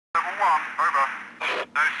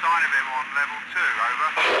sign of him on level 2, over.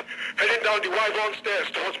 Heading down the Wyvern stairs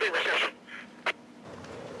towards main reception.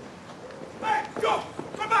 Hey, go!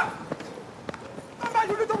 Come back! Come back,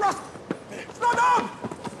 you little rascal! Slow down!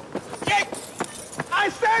 Hey! I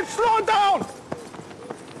said slow down!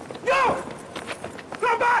 Yo!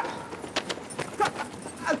 Come back!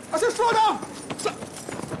 I said slow down!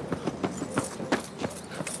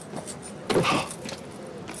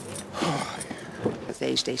 At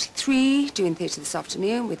aged 83, doing theatre this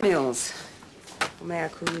afternoon with Mills. Or may I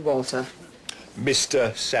call you Walter?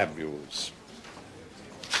 Mr. Samuels.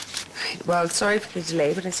 Well, sorry for the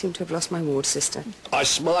delay, but I seem to have lost my ward sister. I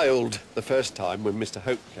smiled the first time when Mr.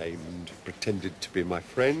 Hope came and pretended to be my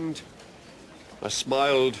friend. I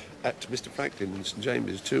smiled at Mr. Franklin and St.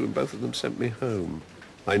 James's too, and both of them sent me home.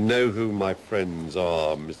 I know who my friends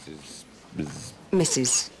are, Mrs.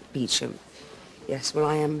 Beecham. Yes, well,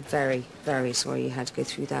 I am very, very sorry you had to go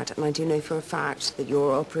through that, and I do know for a fact that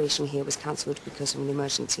your operation here was cancelled because of an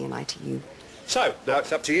emergency in ITU. So, now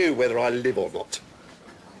it's up to you whether I live or not.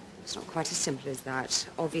 It's not quite as simple as that.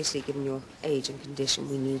 Obviously, given your age and condition,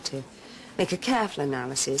 we need to make a careful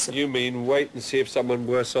analysis of... You mean wait and see if someone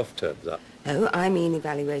worse off turns up? No, I mean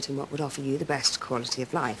evaluating what would offer you the best quality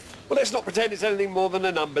of life. Well, let's not pretend it's anything more than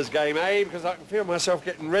a numbers game, eh? Because I can feel myself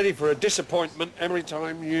getting ready for a disappointment every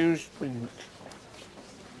time you speak.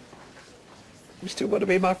 You still want to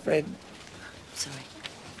be my friend? Sorry.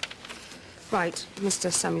 Right,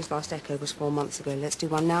 Mr. Samuel's last echo was 4 months ago. Let's do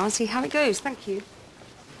one now and see how it goes. Thank you.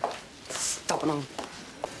 Stop and on.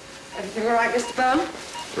 Everything all right, Mr. Byrne?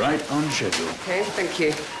 Right on schedule. Okay, thank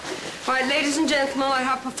you. Right, ladies and gentlemen, I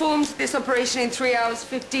have performed this operation in 3 hours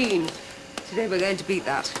 15. Today we're going to beat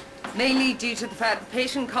that. Mainly due to the fact the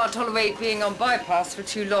patient can't tolerate being on bypass for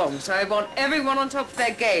too long, so I want everyone on top of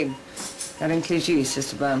their game. That includes you,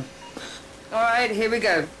 Sister Byrne. All right, here we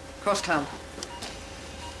go. Cross clamp.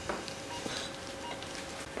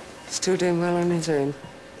 Still doing well on his own.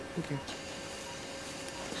 Okay.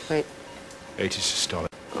 Wait. 80 systolic.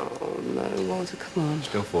 Oh, no, Walter, come on.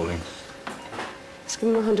 Still falling. Just give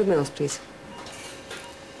him 100 mils, please.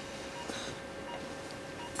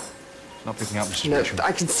 Not picking up, Mrs. No, Mitchell.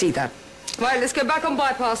 I can see that. Right, let's go back on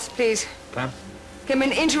bypass, please. Plan? Give him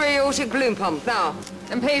an intra-aortic balloon pump, now.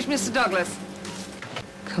 And page Mr. Douglas.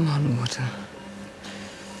 Come on, Walter.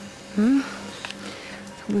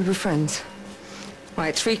 Thought we were friends.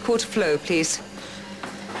 Right, 3/4 flow, please.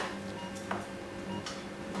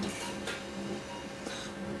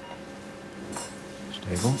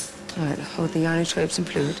 Stable. All right, hold the inotropes and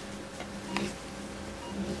fluid.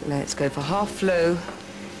 Let's go for half flow.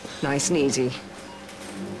 Nice and easy.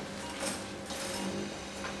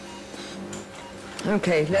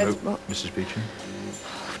 Okay, let's... Hope, Mrs. Beecham.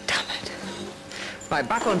 Oh, damn it. Right,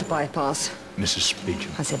 back onto bypass. Mrs.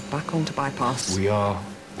 Beecham. I said back onto bypass. We are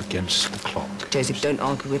against the clock. Joseph, don't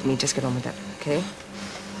argue with me. Just get on with it, okay?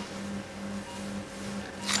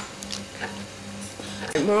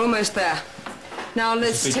 We're almost there. Now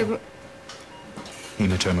let's take...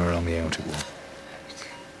 Hematoma around the aortic wall.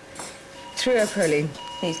 3-O-proline,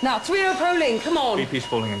 please. Now, 3-O-proline, come on. BP's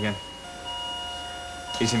falling again.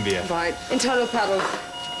 He's in VF. Right, internal paddle.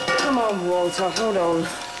 Come on, Walter, hold on.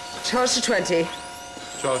 Charge to 20.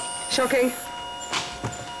 Charge. Shocking.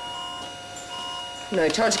 No,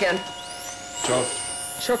 charge again. Charge.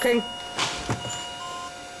 Shocking.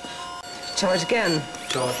 Charge again.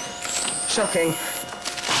 Charge. Shocking.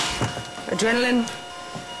 Adrenaline.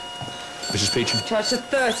 Mrs. Beecham. Charge to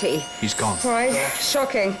 30. He's gone. Right,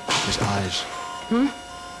 shocking. His eyes.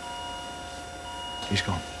 He's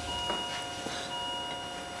gone.